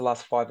noticed the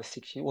last 5 or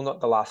 6 years, well, not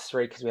the last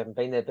three because we haven't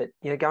been there, but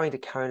going to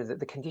Kona, that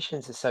the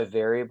conditions are so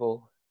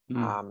variable. Mm.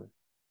 Um,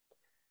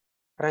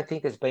 I don't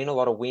think there's been a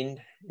lot of wind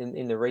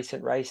in the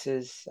recent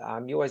races.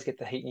 You always get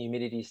the heat and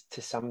humidity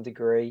to some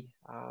degree.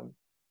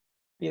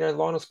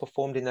 Lionel's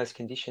performed in those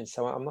conditions,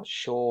 so I'm not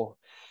sure.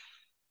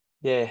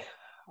 Yeah,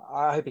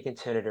 I hope he can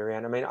turn it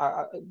around. I mean,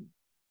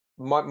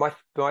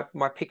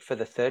 my pick for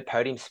the third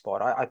podium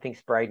spot, I think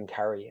is Braden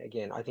Curry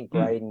again. I think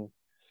Mm. Braden.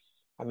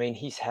 I mean,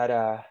 he's had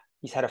a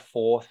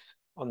fourth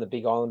on the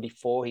Big Island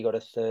before. He got a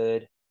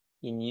third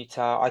in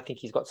Utah. I think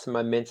he's got some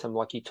momentum,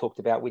 like you talked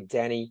about with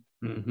Danny.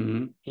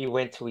 Mm-hmm. He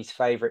went to his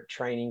favorite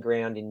training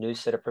ground in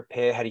Noosa to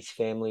prepare, had his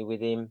family with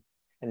him,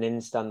 and then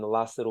has done the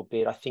last little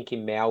bit, I think,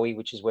 in Maui,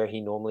 which is where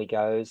he normally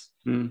goes.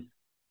 Mm.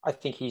 I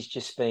think he's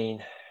just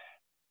been,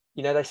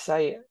 they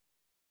say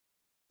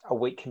a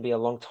week can be a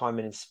long time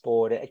in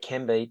sport. It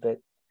can be, but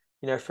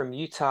from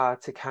Utah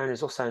to Kona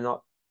is also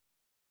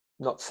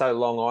not so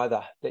long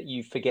either that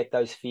you forget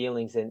those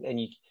feelings and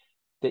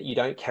you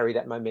don't carry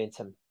that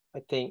momentum.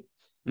 I think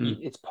Mm.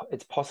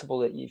 it's possible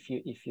that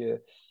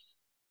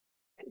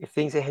if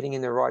things are heading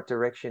in the right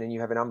direction and you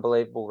have an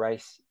unbelievable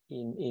race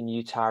in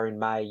Utah in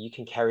May, you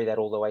can carry that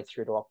all the way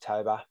through to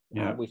October.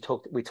 Yeah. We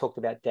talked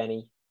about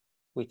Danny.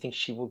 We think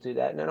she will do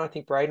that, and I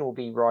think Braden will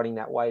be riding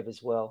that wave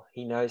as well.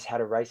 He knows how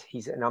to race.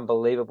 He's an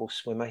unbelievable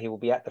swimmer. He will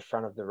be at the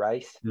front of the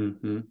race,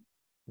 Mm-hmm.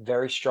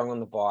 very strong on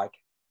the bike.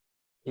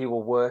 He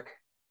will work.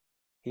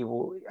 He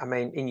will. I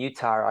mean, in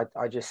Utah,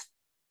 I just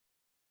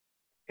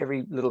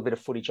every little bit of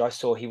footage I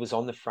saw, he was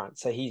on the front.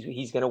 So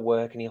he's going to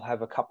work, and he'll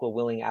have a couple of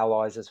willing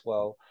allies as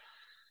well,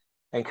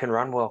 and can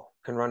run well,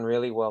 can run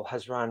really well.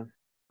 Has run.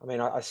 I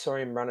mean, I saw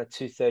him run a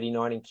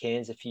 2:39 in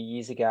Cairns a few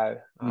years ago,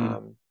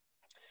 Mm.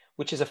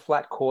 which is a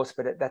flat course,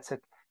 but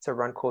it's a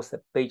run course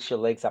that beats your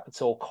legs up.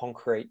 It's all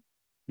concrete,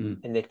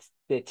 Mm. and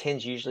there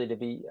tends usually to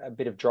be a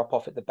bit of drop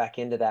off at the back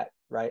end of that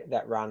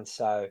run.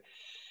 So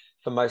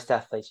for most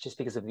athletes, just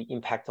because of the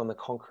impact on the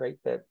concrete.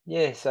 But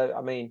yeah, so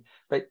I mean,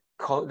 but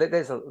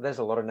there's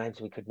a lot of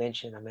names we could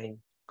mention. I mean,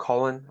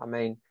 Colin. I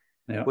mean,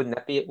 Yeah. wouldn't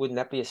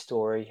that be a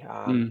story?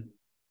 Mm.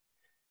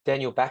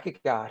 Daniel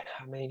Backergaard.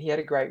 I mean, he had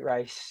a great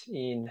race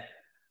in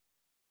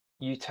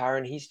Utah,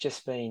 and he's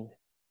just been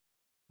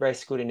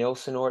raced good in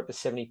Elsinore at the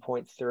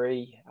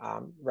 70.3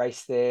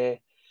 race there.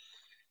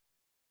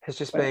 Has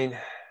just I, been.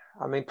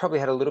 I mean, probably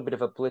had a little bit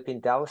of a blip in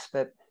Dallas,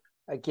 but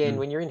again, Mm.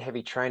 when you're in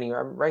heavy training,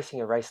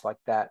 racing a race like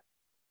that,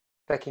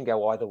 that can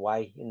go either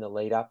way in the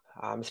lead up,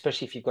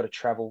 especially if you've got to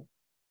travel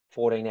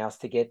 14 hours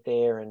to get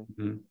there. And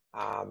Mhm.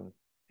 um,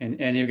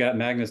 And you've got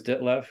Magnus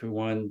Ditlev, who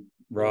won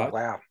oh, Roth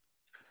wow.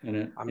 in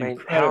an I mean,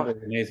 incredibly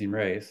amazing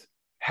race.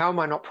 how am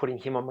I not putting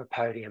him on my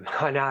podium?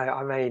 I know.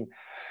 I mean,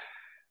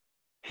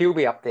 he'll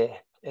be up there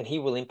and he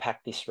will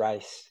impact this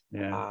race.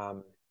 Yeah,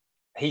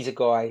 He's a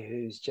guy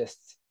who's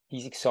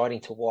he's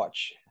exciting to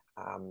watch.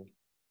 Um,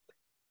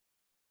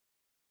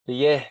 but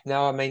yeah,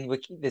 no, I mean,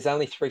 there's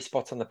only 3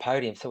 spots on the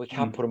podium, so we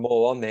can't mm. put them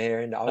all on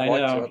there. And I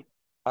know.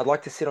 I'd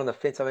like to sit on the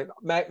fence. I mean,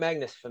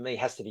 Magnus for me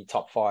has to be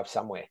top 5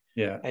 somewhere.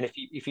 Yeah, And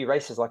if he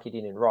races like he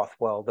did in Roth,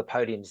 well, the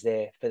podium's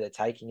there for the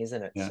taking,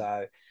 isn't it? yeah.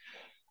 So,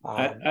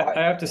 I, I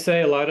I have to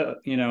say a lot of,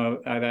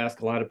 I've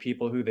asked a lot of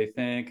people who they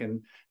think,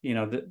 and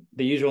the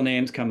usual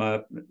names come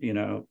up,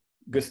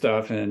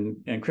 Gustav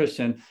and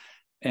Christian,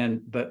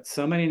 but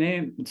so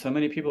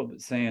many people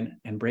saying,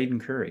 and Braden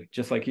Curry,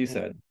 just like you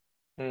said.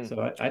 mm, mm.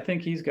 So I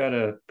think he's got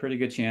a pretty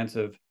good chance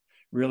of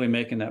really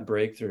making that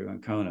breakthrough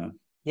in Kona.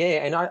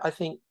 Yeah, and I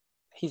think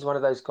he's one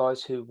of those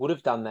guys who would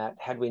have done that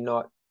had we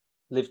not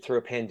lived through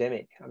a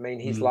pandemic. I mean,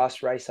 his Mm,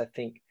 last race, I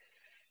think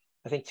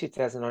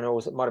 2009, or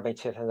it might have been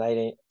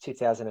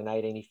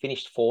 2018, he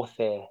finished fourth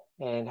there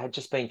and had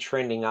just been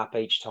trending up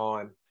each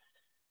time.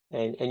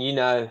 And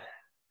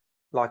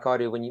like I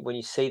do, when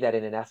you see that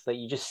in an athlete,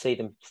 you just see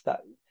them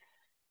start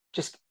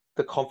just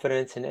the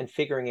confidence and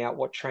figuring out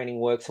what training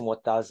works and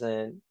what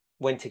doesn't,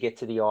 when to get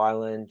to the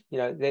island,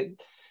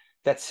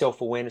 that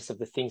self-awareness of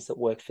the things that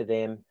work for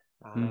them.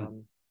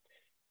 mm,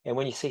 And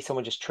when you see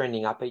someone just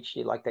trending up each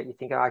year like that, you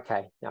think, oh,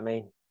 okay, I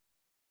mean,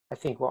 I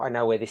think, well, I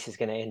know where this is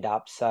going to end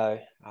up. So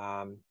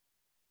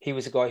he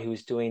was a guy who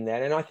was doing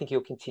that, and I think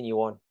he'll continue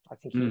on. I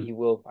think he mm,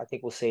 will. I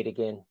think we'll see it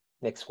again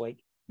next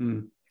week.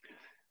 mm.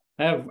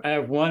 I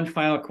have one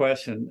final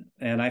question,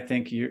 and I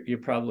think you're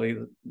probably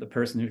the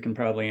person who can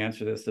probably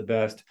answer this the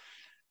best.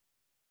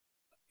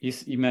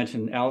 You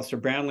mentioned Alistair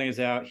Brownlee is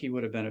out. He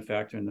would have been a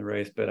factor in the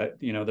race, but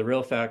the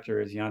real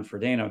factor is Jan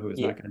Frodeno, who is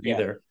Yeah, not going to be yeah,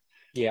 there.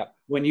 yeah.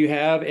 When you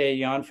have a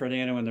Jan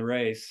Frodeno in the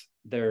race,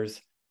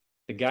 there's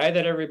the guy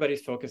that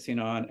everybody's focusing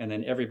on, and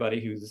then everybody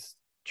who's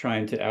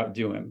trying to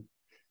outdo him.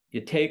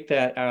 You take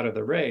that out of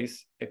the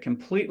race, it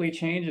completely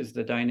changes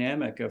the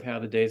dynamic of how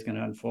the day is going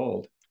to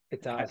unfold.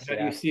 It How, does. how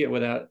do you Yeah. see it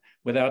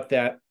without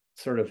that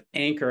sort of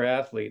anchor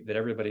athlete that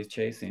everybody's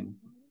chasing?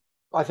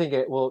 I think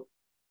it will.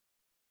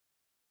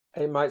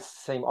 It might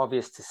seem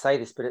obvious to say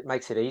this, but it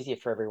makes it easier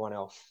for everyone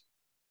else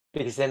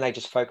because then they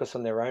just focus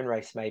on their own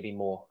race maybe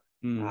more.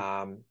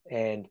 Mm,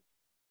 And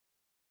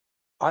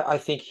I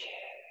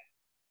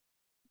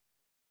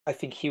I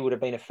think he would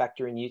have been a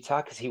factor in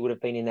Utah because he would have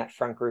been in that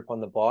front group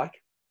on the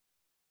bike,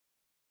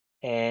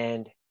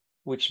 and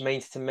which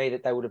means to me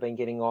that they would have been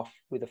getting off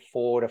with a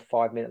 4 to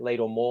 5 minute lead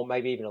or more,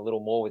 maybe even a little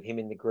more with him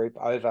in the group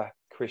over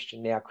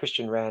Christian. Now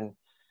Christian ran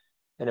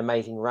an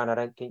amazing run. I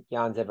don't think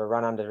Jan's ever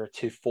run under a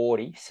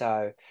 240,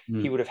 so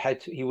mm, he would have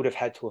had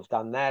to have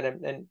done that.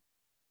 And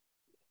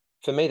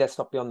for me, that's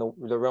not beyond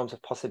the realms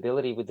of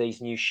possibility with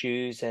these new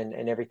shoes and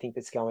everything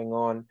that's going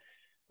on.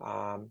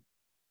 Um,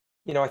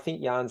 I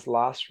think Jan's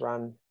last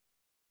run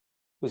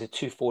was a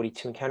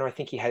 242 in Kona. I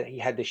think he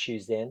had the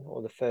shoes then,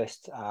 or the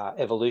first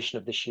evolution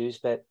of the shoes.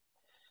 But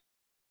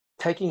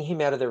taking him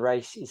out of the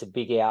race is a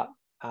big out,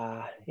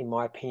 in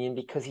my opinion,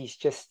 because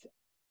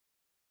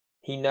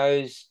he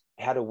knows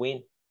how to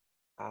win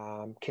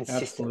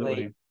consistently.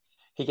 absolutely.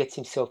 He gets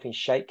himself in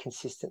shape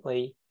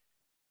consistently.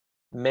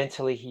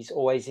 Mentally, he's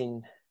always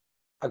in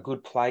a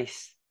good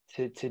place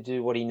to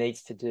do what he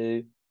needs to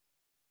do.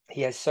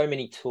 He has so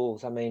many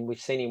tools. I mean, we've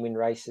seen him win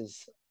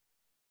races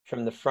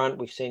from the front.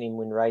 We've seen him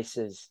win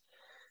races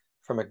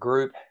from a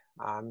group.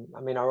 I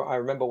mean, I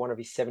remember one of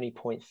his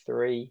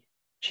 70.3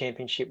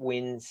 championship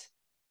wins.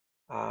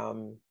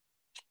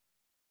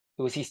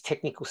 It was his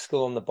technical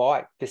skill on the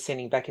bike,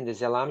 descending back into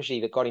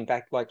Zelamji that got him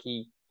back.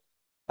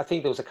 I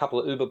think there was a couple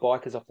of Uber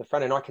bikers off the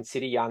front, and I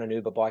consider Jan an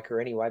Uber biker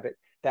anyway, but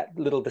that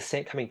little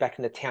descent coming back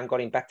into town got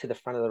him back to the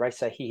front of the race.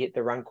 So he hit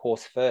the run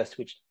course first,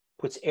 which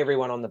puts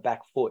everyone on the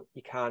back foot.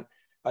 You can't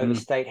Mm,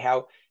 overstate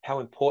how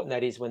important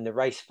that is when the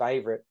race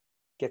favorite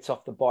gets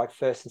off the bike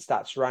first and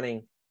starts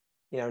running,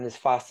 and is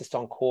fastest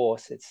on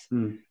course. It's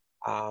mm,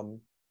 um,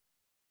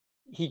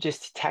 he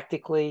just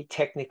tactically,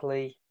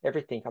 technically,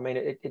 everything. I mean,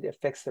 it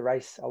affects the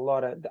race a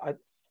lot.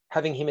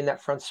 Having him in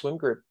that front swim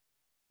group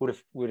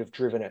would have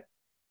driven it.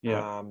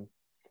 yeah, Um,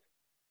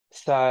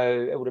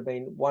 so it would have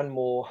been one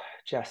more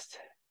just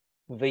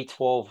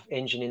V12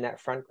 engine in that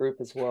front group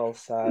as well.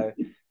 So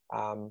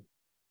um,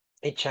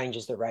 it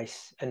changes the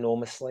race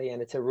enormously,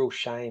 and it's a real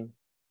shame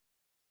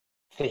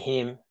for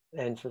him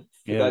and for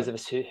yeah, those of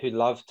us who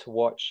love to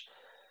watch.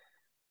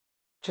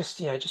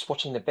 Just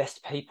watching the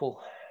best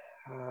people.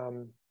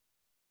 Um,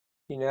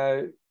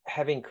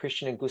 having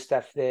Christian and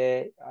Gustav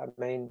there. I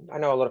mean, I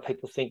know a lot of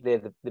people think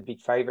they're the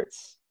big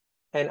favorites,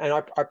 and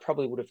I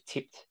probably would have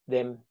tipped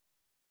them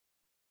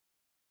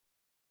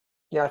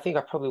I think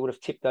I probably would have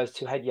tipped those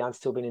two had Jan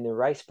still been in the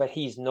race, but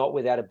he's not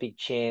without a big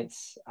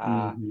chance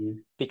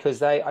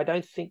because I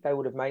don't think they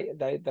would have made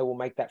they will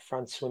make that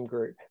front swim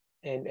group,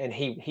 and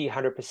he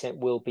 100%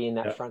 will be in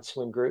that Yeah. front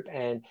swim group,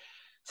 and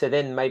so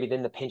then maybe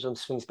then the pendulum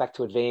swings back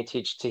to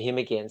advantage to him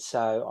again.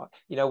 So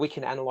we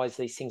can analyze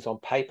these things on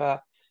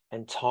paper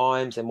and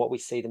times and what we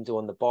see them do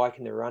on the bike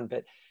and the run,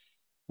 but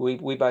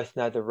we both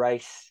know the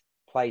race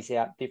plays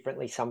out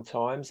differently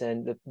sometimes,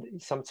 and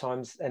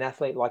sometimes an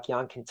athlete like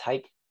Jan can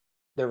take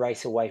the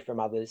race away from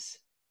others.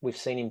 We've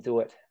seen him do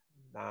it.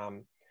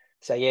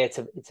 So yeah,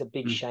 it's a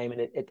big shame,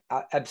 and it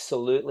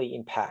absolutely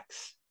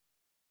impacts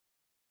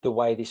the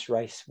way this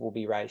race will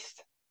be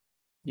raced.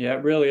 Yeah,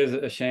 it really is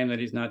a shame that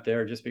he's not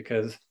there, just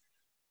because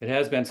it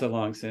has been so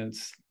long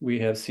since we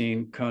have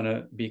seen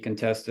Kona be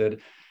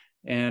contested.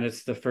 And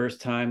it's the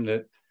first time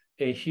that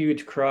a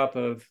huge crop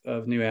of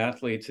new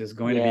athletes is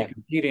going to be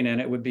competing.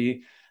 And it would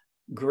be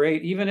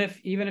great, even if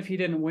he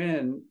didn't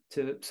win,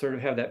 to sort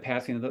of have that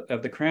passing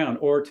of the crown,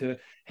 or to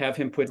have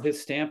him put his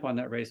stamp on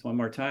that race one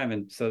more time,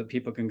 and so that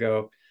people can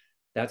go,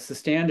 that's the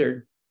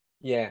standard.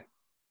 Yeah.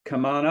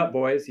 Come on up,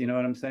 boys. You know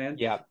what I'm saying?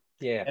 Yeah.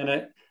 Yeah.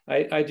 And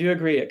I do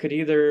agree. It could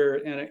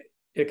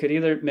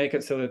either make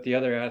it so that the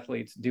other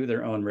athletes do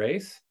their own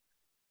race,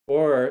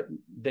 or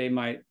they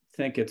might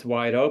think it's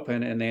wide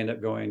open and they end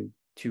up going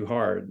too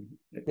hard.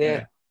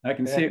 Yeah. I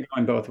can see it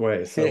going both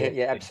ways. So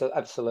yeah,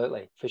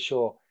 absolutely, for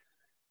sure.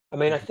 I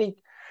mean, I think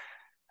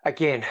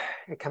again,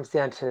 it comes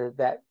down to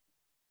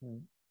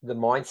the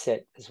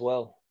mindset as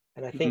well.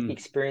 And I think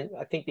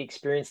the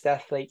experienced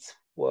athletes,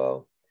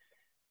 well,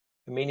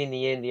 I mean, in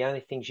the end, the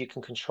only things you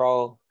can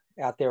control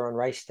out there on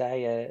race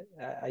day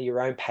are your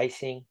own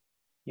pacing,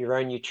 your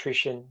own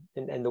nutrition,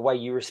 and the way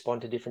you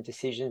respond to different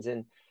decisions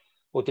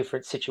or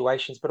different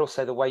situations, but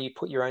also the way you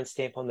put your own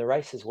stamp on the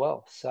race as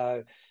well.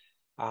 So,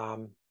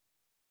 and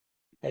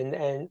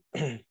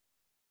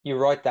you're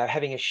right though,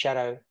 having a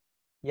shadow,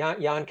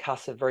 Jan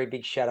casts a very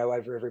big shadow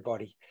over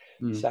everybody.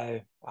 So,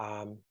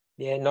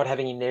 yeah, not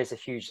having him there is a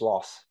huge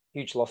loss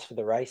for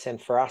the race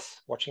and for us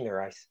watching the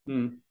race.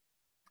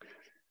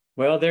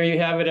 Well, there you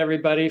have it,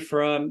 everybody,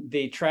 from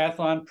the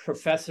triathlon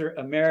professor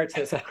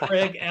emeritus,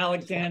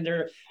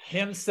 Craig+Alexander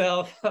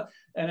himself,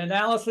 an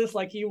analysis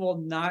like you will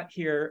not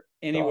hear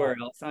anywhere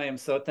else. I am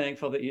so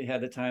thankful that you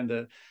had the time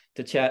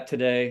to chat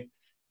today,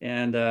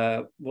 and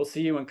we'll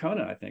see you in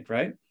Kona, I think,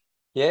 right?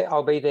 Yeah,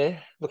 I'll be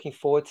there. Looking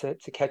forward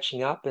to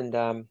catching up, and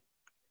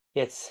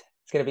yeah, it's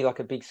going to be like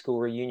a big school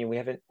reunion. We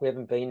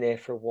haven't been there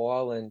for a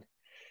while, and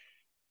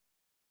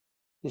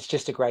it's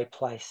just a great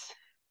place.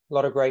 A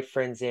lot of great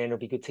friends there, and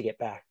it'll be good to get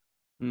back.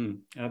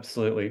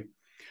 Absolutely.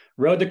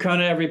 Road to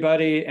Kona,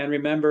 everybody. And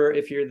remember,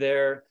 if you're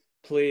there,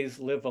 please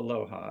live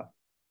aloha.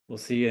 We'll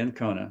see you in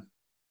Kona.